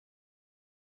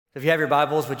So if you have your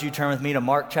Bibles, would you turn with me to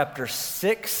Mark chapter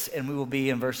 6, and we will be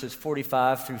in verses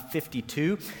 45 through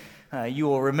 52. You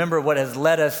will remember what has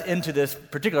led us into this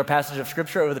particular passage of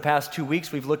Scripture. Over the past 2 weeks,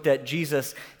 we've looked at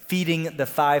Jesus feeding the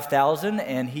 5,000,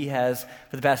 and he has,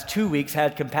 for the past 2 weeks,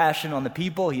 had compassion on the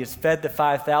people. He has fed the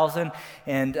 5,000,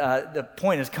 and the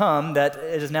point has come that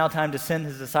it is now time to send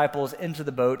his disciples into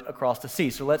the boat across the sea.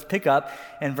 So let's pick up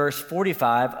in verse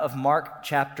 45 of Mark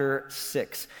chapter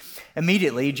 6.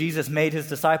 Immediately, Jesus made his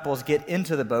disciples get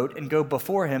into the boat and go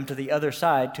before him to the other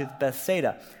side, to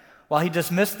Bethsaida, while he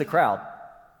dismissed the crowd.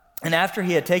 And after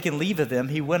he had taken leave of them,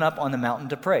 he went up on the mountain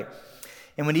to pray.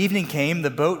 And when evening came, the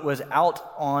boat was out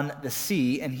on the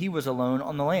sea, and he was alone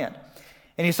on the land.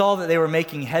 And he saw that they were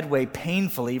making headway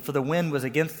painfully, for the wind was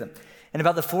against them. And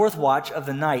about the fourth watch of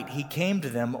the night, he came to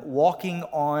them walking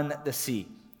on the sea.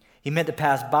 He meant to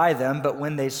pass by them, but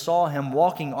when they saw him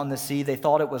walking on the sea, they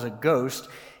thought it was a ghost,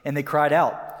 and they cried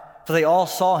out, for they all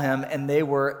saw him, and they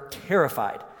were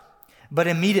terrified. But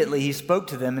immediately he spoke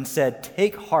to them and said,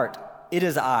 "Take heart, it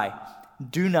is I.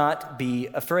 Do not be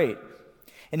afraid."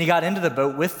 And he got into the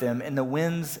boat with them, and the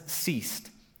winds ceased.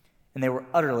 And they were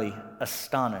utterly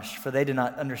astonished, for they did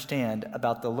not understand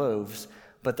about the loaves,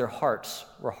 but their hearts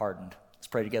were hardened. Let's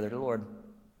pray together to the Lord.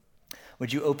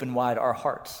 Would you open wide our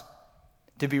hearts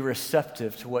to be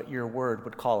receptive to what your word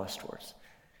would call us towards?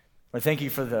 Lord, thank you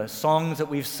for the songs that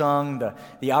we've sung,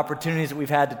 the opportunities that we've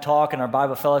had to talk in our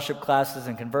Bible fellowship classes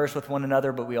and converse with one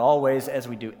another, but we always, as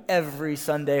we do every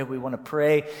Sunday, we want to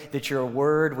pray that your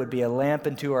word would be a lamp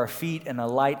unto our feet and a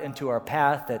light unto our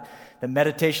path, that the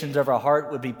meditations of our heart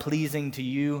would be pleasing to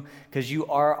you, because you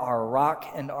are our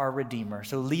rock and our redeemer.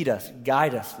 So lead us,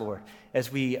 guide us, Lord,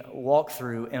 as we walk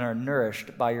through and are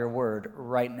nourished by your word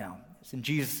right now. It's in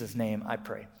Jesus' name I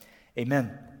pray.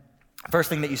 Amen. First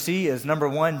thing that you see is, number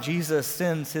one, Jesus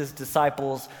sends his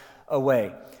disciples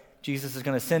away. Jesus is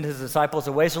going to send his disciples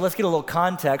away. So let's get a little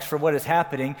context for what is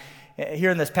happening. Here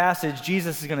in this passage,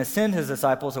 Jesus is going to send his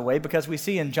disciples away because we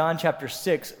see in John chapter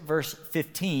 6, verse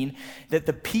 15, that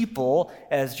the people,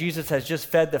 as Jesus has just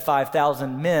fed the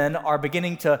 5,000 men, are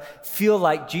beginning to feel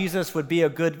like Jesus would be a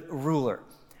good ruler.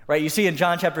 Right, you see in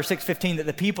John chapter 6:15 that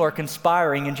the people are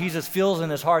conspiring, and Jesus feels in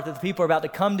his heart that the people are about to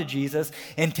come to Jesus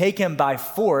and take him by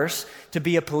force to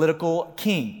be a political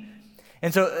king.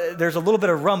 And so there's a little bit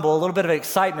of rumble, a little bit of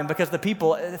excitement, because the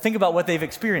people, think about what they've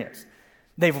experienced.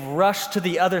 They've rushed to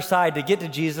the other side to get to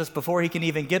Jesus before he can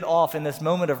even get off in this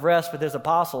moment of rest with his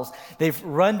apostles. They've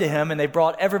run to him, and they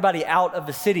brought everybody out of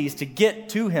the cities to get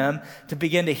to him to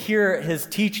begin to hear his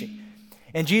teaching.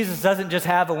 And Jesus doesn't just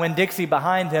have a Winn-Dixie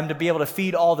behind him to be able to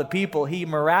feed all the people. He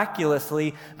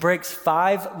miraculously breaks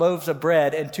 5 loaves of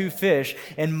bread and 2 fish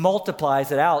and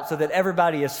multiplies it out so that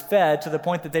everybody is fed to the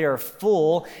point that they are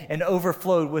full and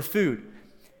overflowed with food.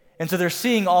 And so they're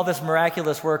seeing all this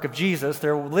miraculous work of Jesus.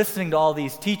 They're listening to all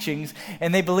these teachings,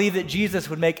 and they believe that Jesus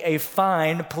would make a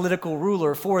fine political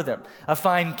ruler for them, a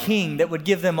fine king that would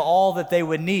give them all that they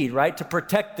would need, right, to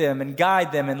protect them and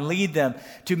guide them and lead them,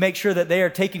 to make sure that they are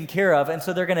taken care of. And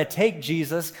so they're going to take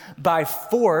Jesus by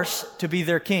force to be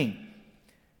their king.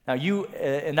 Now, you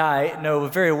and I know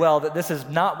very well that this is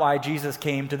not why Jesus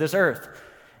came to this earth.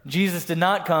 Jesus did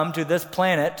not come to this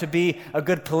planet to be a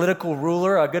good political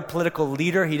ruler, a good political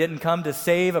leader. He didn't come to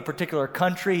save a particular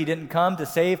country. He didn't come to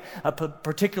save a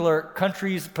particular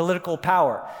country's political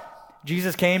power.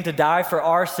 Jesus came to die for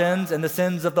our sins and the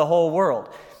sins of the whole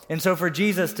world. And so for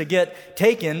Jesus to get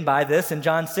taken by this in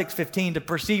John 6:15, to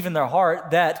perceive in their heart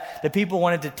that the people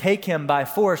wanted to take him by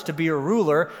force to be a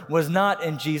ruler, was not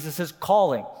in Jesus'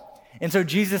 calling. And so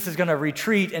Jesus is going to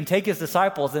retreat and take his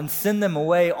disciples and send them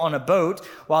away on a boat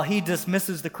while he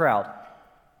dismisses the crowd.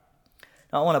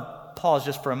 Now, I want to pause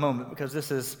just for a moment, because this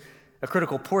is a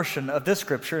critical portion of this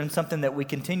scripture and something that we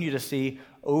continue to see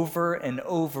over and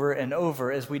over and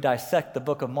over as we dissect the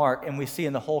book of Mark and we see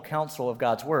in the whole counsel of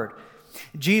God's word.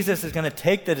 Jesus is going to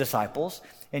take the disciples,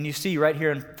 and you see right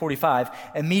here in 45,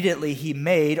 immediately he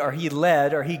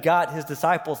got his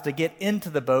disciples to get into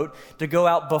the boat to go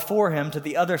out before him to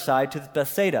the other side, to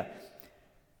Bethsaida.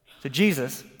 So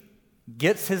Jesus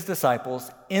gets his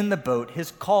disciples in the boat. His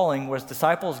calling was,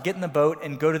 disciples, get in the boat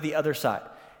and go to the other side.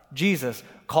 Jesus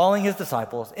calling his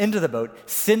disciples into the boat,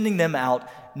 sending them out,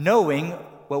 knowing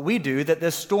what we do, that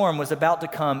this storm was about to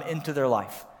come into their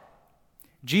life.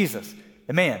 Jesus,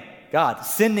 the man, God,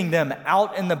 sending them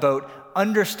out in the boat,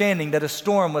 understanding that a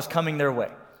storm was coming their way,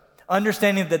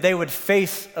 understanding that they would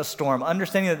face a storm,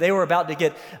 understanding that they were about to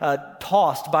get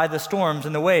tossed by the storms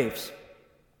and the waves.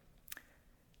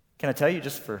 Can I tell you,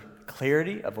 just for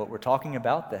clarity of what we're talking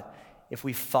about, that if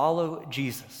we follow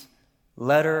Jesus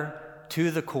letter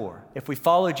to the core, if we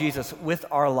follow Jesus with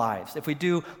our lives, if we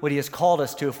do what he has called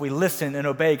us to, if we listen and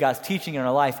obey God's teaching in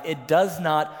our life, it does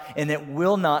not and it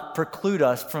will not preclude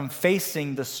us from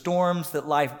facing the storms that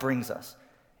life brings us.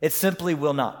 It simply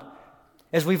will not.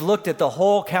 As we've looked at the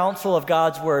whole counsel of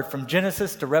God's word from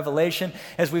Genesis to Revelation,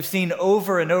 as we've seen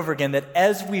over and over again, that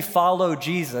as we follow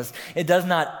Jesus, it does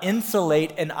not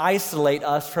insulate and isolate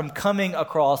us from coming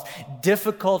across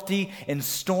difficulty and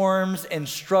storms and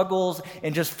struggles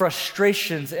and just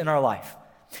frustrations in our life.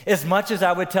 As much as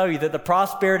I would tell you that the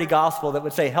prosperity gospel that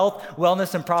would say health,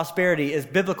 wellness, and prosperity is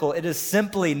biblical, it is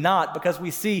simply not, because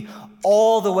we see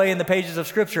all the way in the pages of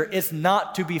Scripture, it's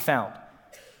not to be found.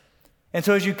 And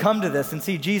so as you come to this and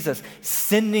see Jesus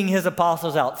sending his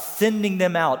apostles out, sending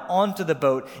them out onto the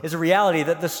boat, is a reality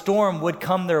that the storm would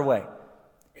come their way.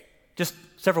 Just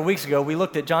several weeks ago, we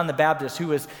looked at John the Baptist, who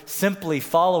was simply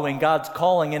following God's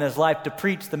calling in his life to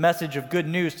preach the message of good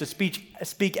news, to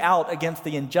speak out against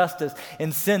the injustice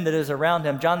and sin that is around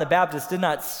him. John the Baptist did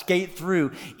not skate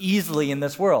through easily in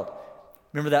this world.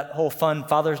 Remember that whole fun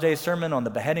Father's Day sermon on the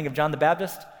beheading of John the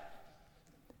Baptist?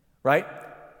 Right?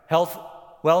 Health,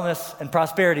 wellness, and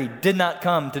prosperity did not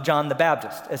come to John the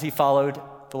Baptist as he followed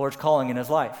the Lord's calling in his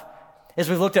life.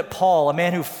 As we looked at Paul, a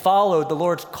man who followed the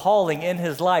Lord's calling in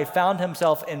his life, found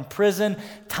himself in prison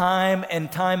time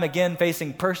and time again,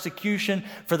 facing persecution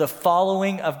for the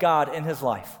following of God in his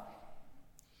life.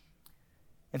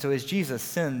 And so as Jesus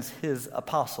sends his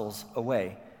apostles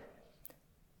away,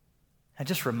 and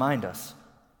just remind us,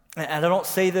 and I don't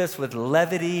say this with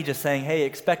levity, just saying, hey,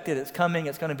 expect it, it's coming,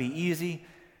 it's going to be easy,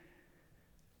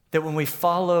 that when we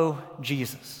follow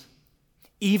Jesus,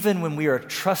 even when we are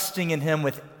trusting in him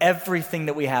with everything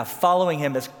that we have, following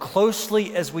him as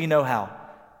closely as we know how,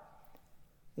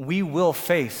 we will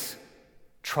face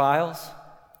trials,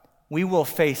 we will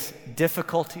face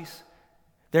difficulties.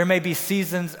 There may be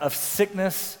seasons of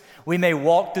sickness. We may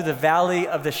walk through the valley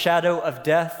of the shadow of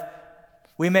death.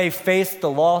 We may face the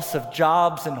loss of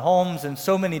jobs and homes and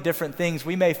so many different things.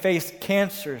 We may face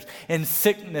cancers and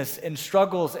sickness and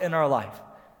struggles in our life.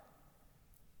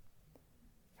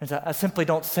 I simply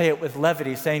don't say it with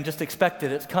levity, saying just expect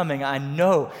it, it's coming. I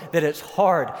know that it's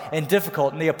hard and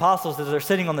difficult. And the apostles, as they're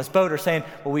sitting on this boat, are saying,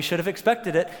 well, we should have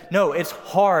expected it. No, it's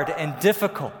hard and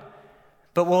difficult.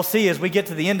 But we'll see as we get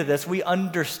to the end of this, we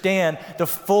understand the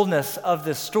fullness of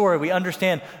this story. We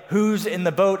understand who's in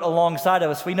the boat alongside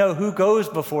of us. We know who goes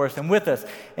before us and with us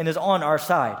and is on our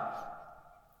side.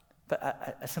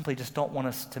 But I simply just don't want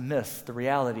us to miss the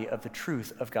reality of the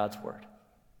truth of God's word.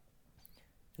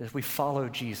 As we follow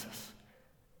Jesus,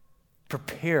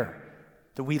 prepare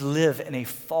that we live in a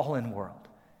fallen world.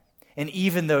 And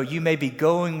even though you may be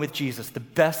going with Jesus the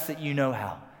best that you know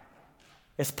how,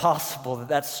 it's possible that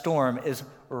that storm is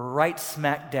right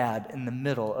smack dab in the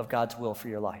middle of God's will for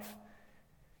your life.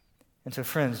 And so,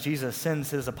 friends, Jesus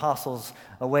sends his apostles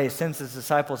away, sends his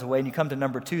disciples away, and you come to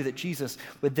number 2, that Jesus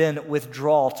would then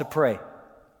withdraw to pray.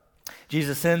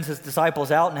 Jesus sends his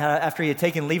disciples out, and after he had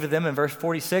taken leave of them in verse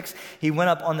 46, he went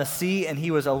up on the sea, and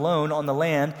he was alone on the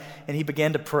land, and he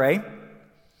began to pray.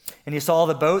 And he saw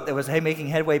the boat that was making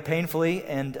headway painfully,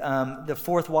 and the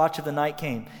fourth watch of the night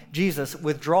came. Jesus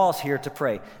withdraws here to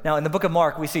pray. Now, in the book of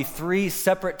Mark, we see 3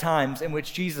 separate times in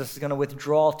which Jesus is going to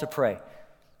withdraw to pray.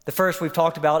 The first we've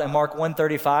talked about in Mark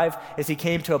 1:35 is he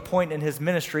came to a point in his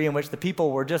ministry in which the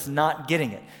people were just not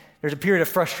getting it. There's a period of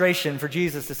frustration for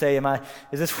Jesus to say,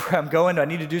 is this where I'm going? Do I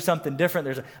need to do something different?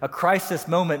 There's a crisis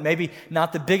moment, maybe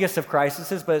not the biggest of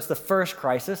crises, but it's the first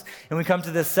crisis. And we come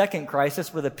to this second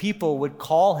crisis where the people would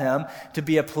call him to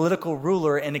be a political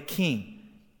ruler and a king,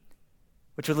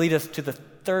 which would lead us to the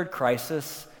third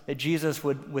crisis, that Jesus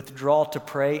would withdraw to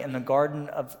pray in the Garden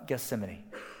of Gethsemane.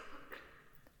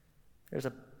 There's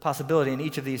a possibility in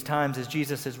each of these times as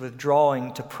Jesus is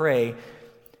withdrawing to pray,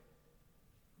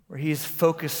 where he's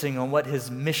focusing on what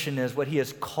his mission is, what he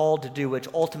is called to do, which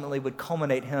ultimately would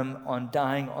culminate him on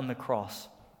dying on the cross.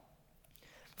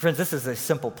 Friends, this is a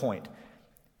simple point.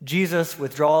 Jesus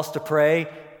withdraws to pray.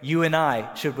 You and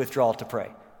I should withdraw to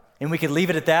pray. And we could leave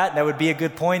it at that. That would be a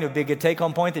good point. It would be a good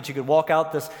take-home point that you could walk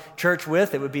out this church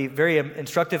with. It would be very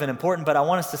instructive and important, but I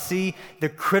want us to see the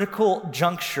critical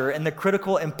juncture and the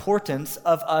critical importance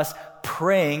of us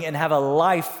praying and have a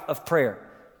life of prayer.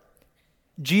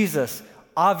 Jesus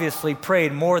obviously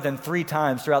prayed more than 3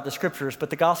 times throughout the scriptures, but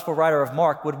the gospel writer of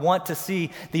Mark would want to see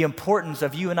the importance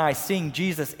of you and I seeing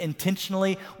Jesus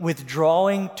intentionally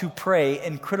withdrawing to pray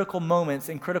in critical moments,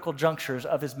 in critical junctures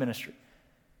of his ministry.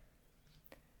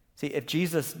 See, if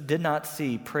Jesus did not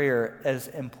see prayer as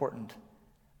important,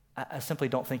 I simply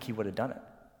don't think he would have done it.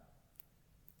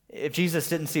 If Jesus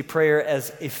didn't see prayer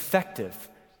as effective,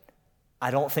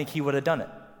 I don't think he would have done it.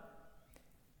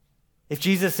 If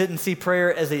Jesus didn't see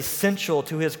prayer as essential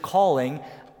to his calling,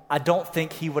 I don't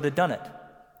think he would have done it.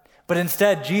 But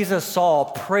instead, Jesus saw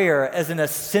prayer as an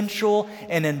essential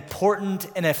and important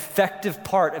and effective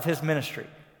part of his ministry.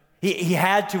 He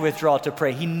had to withdraw to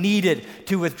pray. He needed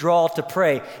to withdraw to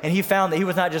pray. And he found that he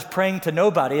was not just praying to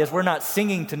nobody, as we're not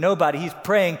singing to nobody. He's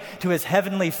praying to his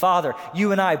heavenly Father.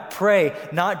 You and I pray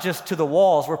not just to the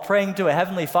walls. We're praying to a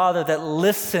heavenly Father that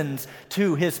listens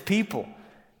to his people.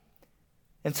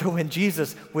 And so when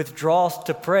Jesus withdraws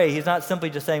to pray, he's not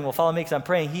simply just saying, well, follow me because I'm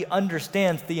praying. He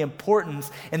understands the importance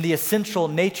and the essential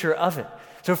nature of it.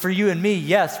 So for you and me,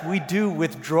 yes, we do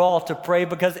withdraw to pray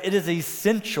because it is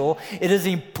essential, it is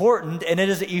important, and it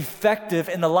is effective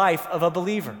in the life of a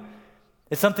believer.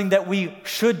 It's something that we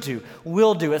should do,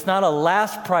 will do. It's not a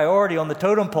last priority on the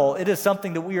totem pole. It is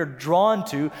something that we are drawn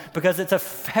to because it's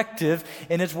effective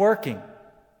and it's working.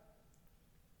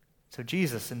 So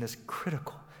Jesus, in this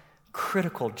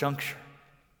critical juncture,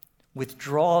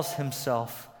 withdraws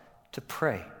himself to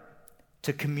pray,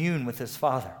 to commune with his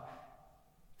Father,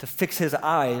 to fix his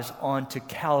eyes onto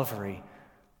Calvary,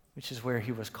 which is where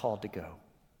he was called to go.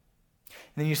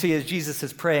 And then you see as Jesus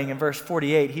is praying in verse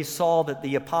 48, he saw that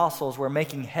the apostles were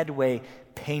making headway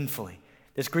painfully.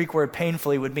 This Greek word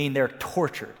painfully would mean they're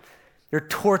tortured. They're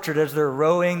tortured as they're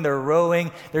rowing,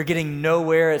 they're getting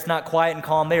nowhere. It's not quiet and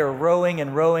calm. They are rowing,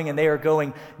 and they are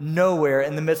going nowhere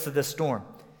in the midst of this storm.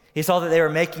 He saw that they were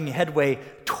making headway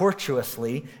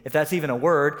tortuously, if that's even a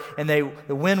word, and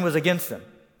the wind was against them.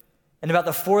 And about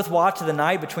the fourth watch of the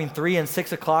night, between 3 and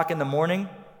 6 o'clock in the morning,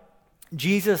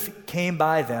 Jesus came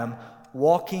by them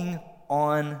walking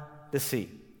on the sea.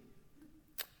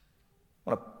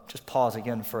 I want to just pause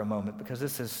again for a moment because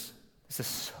this is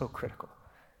so critical.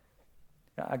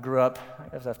 I grew up,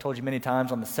 as I've told you many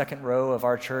times, on the second row of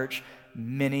our church,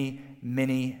 many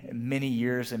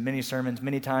years and many sermons,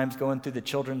 many times going through the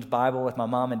children's Bible with my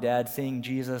mom and dad, seeing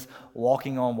Jesus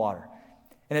walking on water.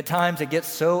 And at times it gets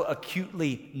so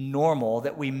acutely normal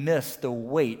that we miss the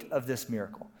weight of this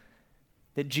miracle,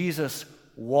 that Jesus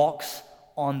walks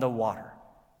on the water.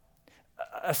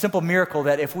 A simple miracle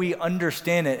that if we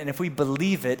understand it and if we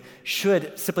believe it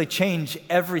should simply change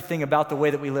everything about the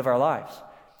way that we live our lives.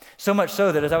 So much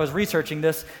so that as I was researching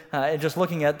this and just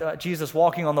looking at Jesus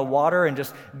walking on the water and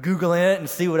just Googling it and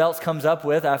see what else comes up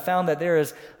with, I found that there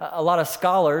is a lot of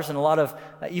scholars and a lot of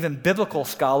even biblical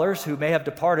scholars who may have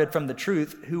departed from the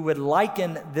truth who would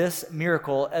liken this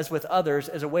miracle, as with others,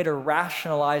 as a way to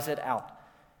rationalize it out.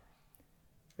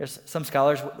 There's some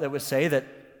scholars that would say that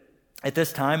at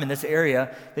this time in this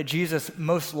area that Jesus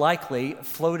most likely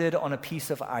floated on a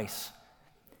piece of ice.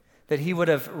 That he would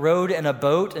have rowed in a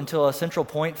boat until a central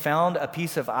point found a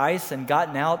piece of ice and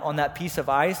gotten out on that piece of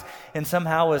ice and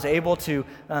somehow was able to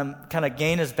kind of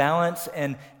gain his balance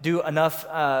and do enough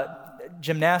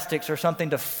gymnastics or something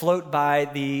to float by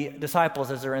the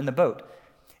disciples as they're in the boat.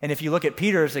 And if you look at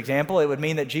Peter's example, it would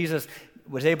mean that Jesus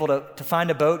was able to find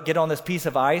a boat, get on this piece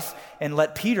of ice, and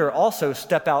let Peter also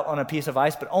step out on a piece of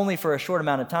ice, but only for a short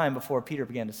amount of time before Peter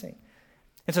began to sink.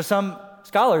 And so some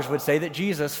scholars would say that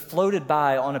Jesus floated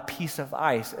by on a piece of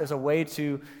ice as a way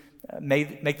to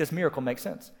make this miracle make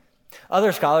sense.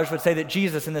 Other scholars would say that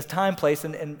Jesus in this time, place,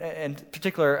 and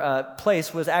particular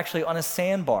place was actually on a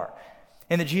sandbar,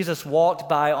 and that Jesus walked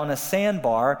by on a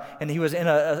sandbar, and he was in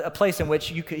a place in which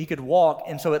he could walk,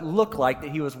 and so it looked like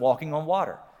that he was walking on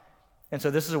water. And so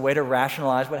this is a way to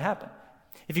rationalize what happened.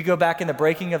 If you go back in the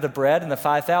breaking of the bread and the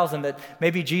 5,000, that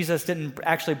maybe Jesus didn't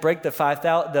actually break the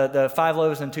 5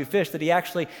 loaves and 2 fish, that he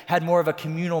actually had more of a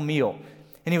communal meal.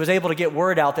 And he was able to get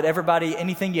word out that everybody,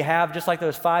 anything you have, just like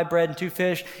those 5 bread and 2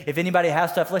 fish, if anybody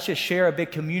has stuff, let's just share a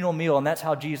big communal meal. And that's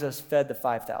how Jesus fed the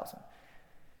 5,000.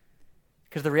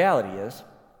 Because the reality is,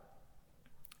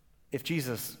 if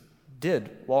Jesus did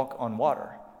walk on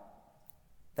water,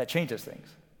 that changes things.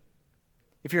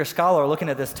 If you're a scholar looking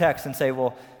at this text and say,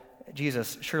 well,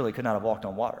 Jesus surely could not have walked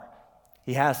on water.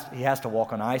 He has to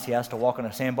walk on ice. He has to walk on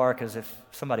a sandbar, because if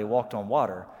somebody walked on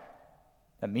water,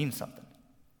 that means something.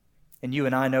 And you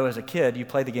and I know as a kid, you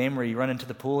play the game where you run into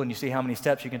the pool and you see how many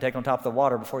steps you can take on top of the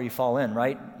water before you fall in,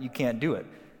 right? You can't do it.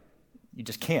 You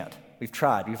just can't. We've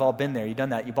tried. We've all been there. You've done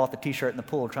that. You bought the t-shirt in the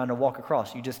pool trying to walk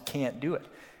across. You just can't do it.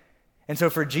 And so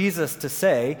for Jesus to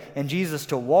say, and Jesus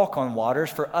to walk on waters,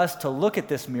 for us to look at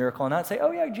this miracle and not say,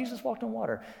 oh yeah, Jesus walked on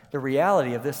water. The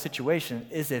reality of this situation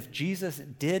is if Jesus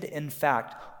did in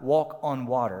fact walk on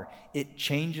water, it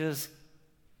changes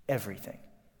everything.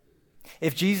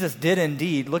 If Jesus did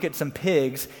indeed look at some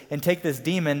pigs and take this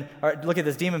demon, or look at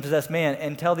this demon-possessed man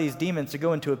and tell these demons to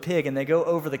go into a pig and they go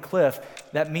over the cliff,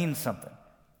 that means something.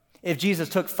 If Jesus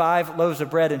took 5 loaves of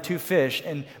bread and 2 fish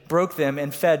and broke them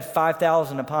and fed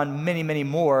 5,000 upon many, many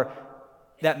more,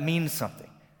 that means something.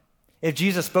 If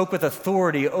Jesus spoke with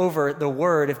authority over the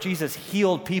word, if Jesus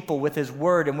healed people with his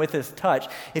word and with his touch,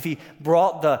 if he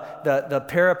brought the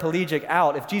paraplegic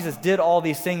out, if Jesus did all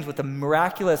these things with the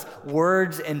miraculous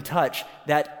words and touch,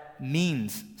 that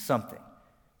means something.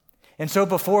 And so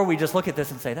before we just look at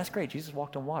this and say, that's great, Jesus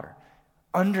walked on water,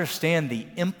 understand the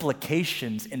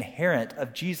implications inherent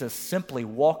of Jesus simply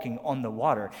walking on the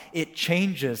water. It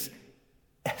changes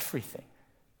everything.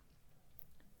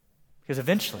 Because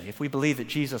eventually, if we believe that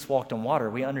Jesus walked on water,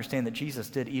 we understand that Jesus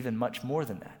did even much more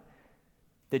than that.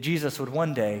 That Jesus would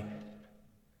one day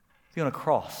be on a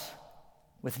cross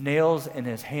with nails in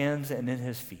his hands and in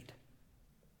his feet.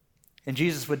 And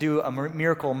Jesus would do a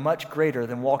miracle much greater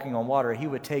than walking on water. He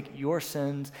would take your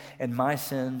sins and my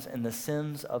sins and the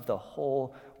sins of the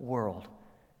whole world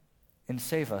and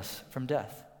save us from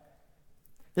death.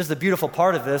 This is the beautiful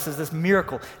part of this, is this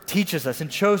miracle teaches us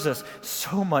and shows us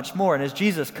so much more. And as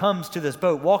Jesus comes to this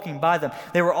boat, walking by them,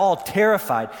 they were all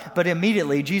terrified. But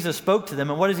immediately Jesus spoke to them,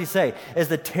 and what does he say? As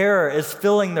the terror is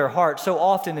filling their hearts, so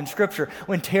often in Scripture,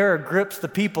 when terror grips the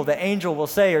people, the angel will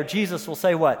say, or Jesus will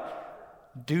say what?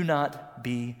 Do not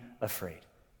be afraid.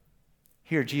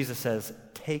 Here Jesus says,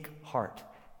 take heart,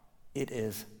 it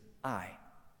is I.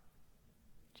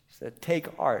 He said,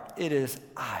 take heart, it is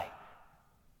I.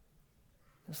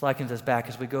 This likens us back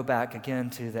as we go back again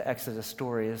to the Exodus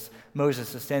story as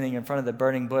Moses is standing in front of the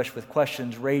burning bush with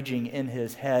questions raging in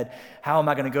his head. How am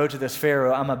I going to go to this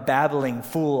Pharaoh? I'm a babbling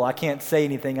fool. I can't say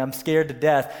anything. I'm scared to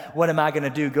death. What am I going to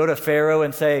do? Go to Pharaoh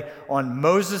and say, on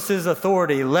Moses'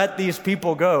 authority, let these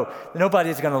people go.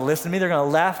 Nobody's going to listen to me. They're going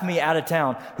to laugh me out of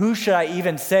town. Who should I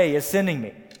even say is sending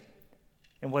me?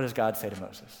 And what does God say to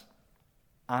Moses?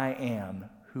 I am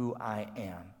who I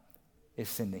am is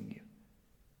sending you.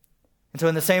 And so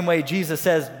in the same way, Jesus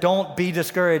says, don't be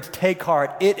discouraged, take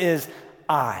heart. It is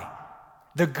I,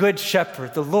 the good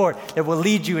shepherd, the Lord that will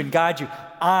lead you and guide you.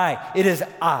 It is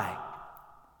I.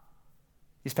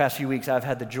 These past few weeks, I've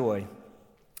had the joy,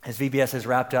 as VBS has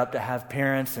wrapped up, to have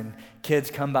parents and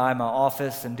kids come by my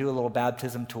office and do a little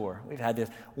baptism tour. We've had this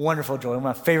wonderful joy. One of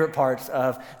my favorite parts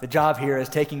of the job here is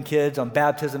taking kids on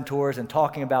baptism tours and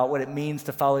talking about what it means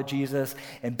to follow Jesus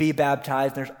and be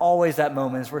baptized. And there's always that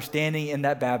moment as we're standing in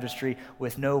that baptistry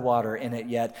with no water in it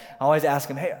yet. I always ask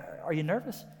them, hey, are you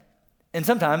nervous? And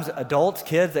sometimes adults,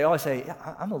 kids, they always say,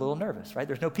 yeah, I'm a little nervous, right?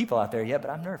 There's no people out there yet,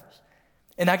 but I'm nervous.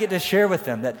 And I get to share with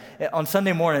them that on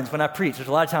Sunday mornings when I preach, there's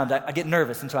a lot of times I get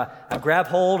nervous. And so I grab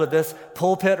hold of this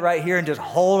pulpit right here and just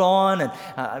hold on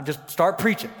and just start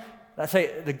preaching. And I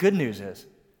say the good news is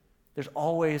there's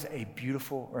always a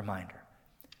beautiful reminder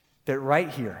that right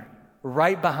here,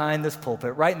 right behind this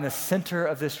pulpit, right in the center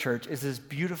of this church is this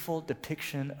beautiful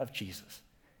depiction of Jesus.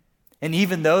 And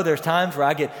even though there's times where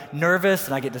I get nervous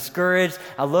and I get discouraged,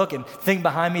 I look and think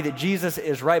behind me that Jesus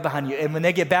is right behind you. And when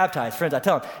they get baptized, friends, I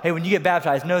tell them, hey, when you get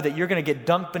baptized, know that you're going to get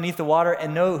dunked beneath the water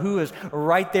and know who is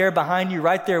right there behind you,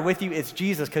 right there with you. It's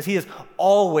Jesus, because he is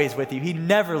always with you. He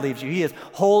never leaves you. He is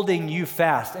holding you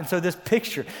fast. And so this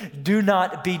picture, do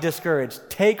not be discouraged.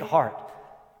 Take heart.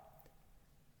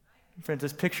 Friends,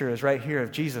 this picture is right here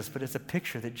of Jesus, but it's a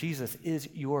picture that Jesus is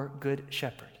your good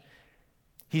shepherd.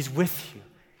 He's with you.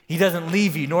 He doesn't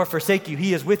leave you nor forsake you.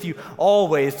 He is with you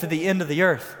always to the end of the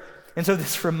earth. And so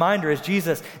this reminder is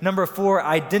Jesus, number 4,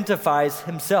 identifies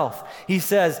himself. He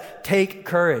says, take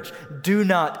courage. Do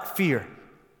not fear.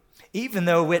 Even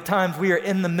though at times we are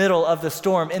in the middle of the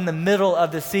storm, in the middle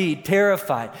of the sea,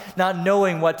 terrified, not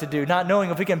knowing what to do, not knowing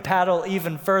if we can paddle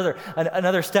even further,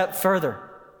 another step further.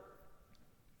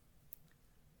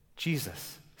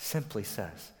 Jesus simply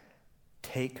says,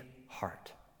 take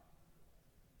heart.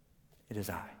 It is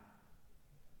I.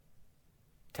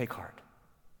 Take heart.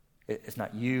 It's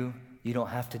not you. You don't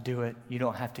have to do it. You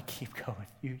don't have to keep going.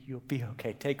 You'll be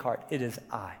okay. Take heart. It is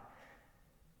I.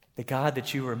 The God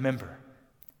that you remember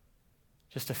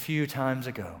just a few times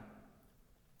ago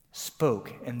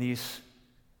spoke and these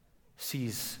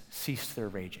seas ceased their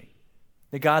raging.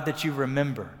 The God that you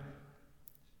remember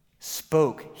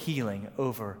spoke healing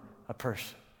over a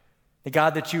person. The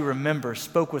God that you remember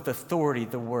spoke with authority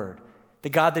the word. The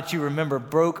God that you remember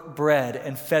broke bread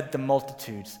and fed the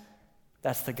multitudes.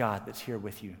 That's the God that's here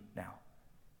with you now.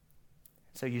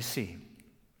 So you see,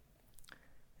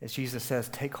 as Jesus says,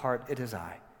 take heart, it is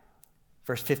I.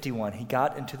 Verse 51, he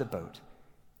got into the boat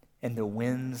and the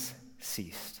winds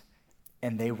ceased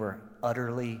and they were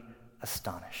utterly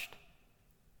astonished.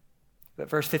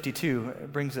 But verse 52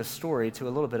 brings this story to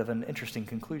a little bit of an interesting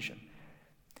conclusion.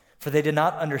 For they did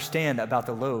not understand about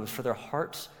the loaves, for their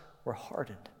hearts were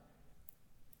hardened.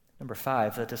 Number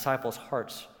 5, the disciples'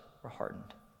 hearts were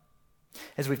hardened.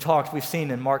 As we've talked, we've seen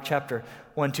in Mark chapter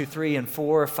 1, 2, 3, and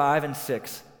 4, 5, and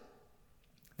 6,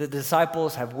 the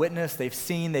disciples have witnessed, they've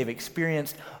seen, they've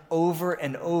experienced over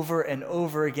and over and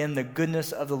over again the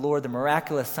goodness of the Lord, the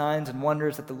miraculous signs and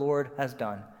wonders that the Lord has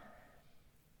done.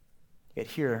 Yet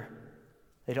here,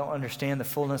 they don't understand the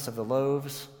fullness of the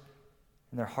loaves,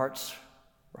 and their hearts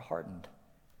were hardened.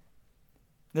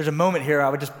 There's a moment here I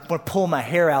would just want to pull my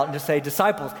hair out and just say,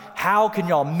 disciples, how can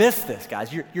y'all miss this,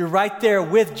 guys? You're right there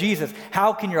with Jesus.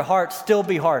 How can your heart still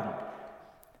be hardened?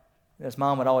 As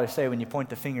Mom would always say, when you point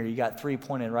the finger, you got 3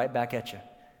 pointed right back at you.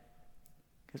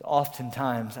 Because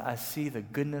oftentimes I see the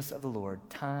goodness of the Lord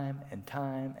time and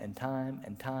time and time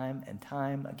and time and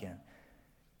time again.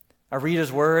 I read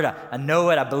His Word, I know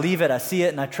it, I believe it, I see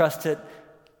it, and I trust it.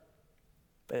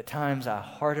 But at times I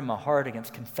harden my heart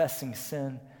against confessing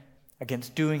sin,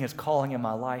 against doing His calling in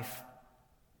my life.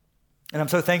 And I'm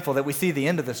so thankful that we see the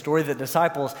end of the story, that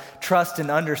disciples trust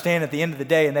and understand at the end of the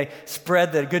day, and they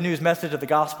spread the good news message of the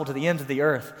gospel to the ends of the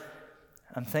earth.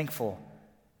 I'm thankful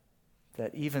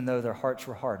that even though their hearts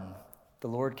were hardened, the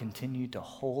Lord continued to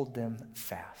hold them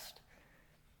fast.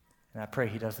 And I pray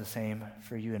He does the same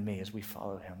for you and me as we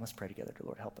follow Him. Let's pray together. Dear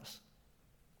Lord, help us.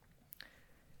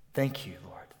 Thank you,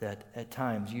 Lord, that at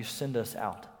times you send us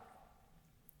out,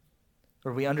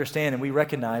 where we understand and we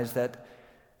recognize that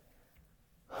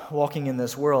walking in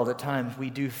this world, at times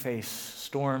we do face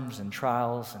storms and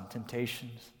trials and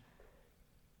temptations.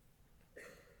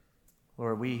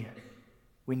 Lord, we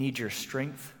need your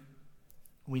strength.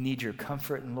 We need your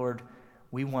comfort. And Lord,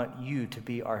 we want you to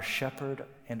be our shepherd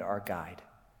and our guide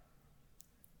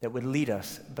that would lead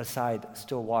us beside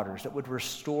still waters, that would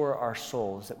restore our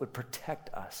souls, that would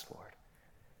protect us, Lord.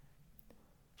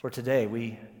 For today,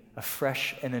 we,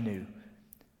 afresh and anew,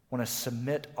 want to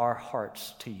submit our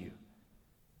hearts to you.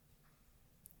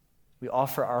 We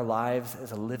offer our lives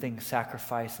as a living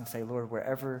sacrifice and say, Lord,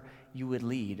 wherever you would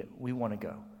lead, we want to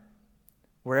go.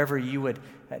 Wherever you would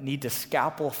need to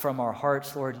scalpel from our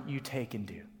hearts, Lord, you take and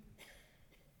do.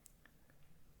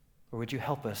 Or would you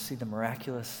help us see the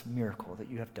miraculous miracle that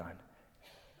you have done?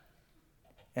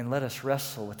 And let us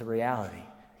wrestle with the reality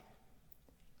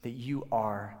that you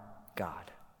are God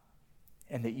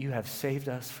and that you have saved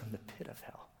us from the pit of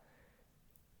hell.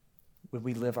 Would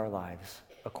we live our lives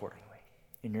accordingly?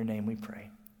 In your name we pray.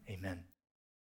 Amen.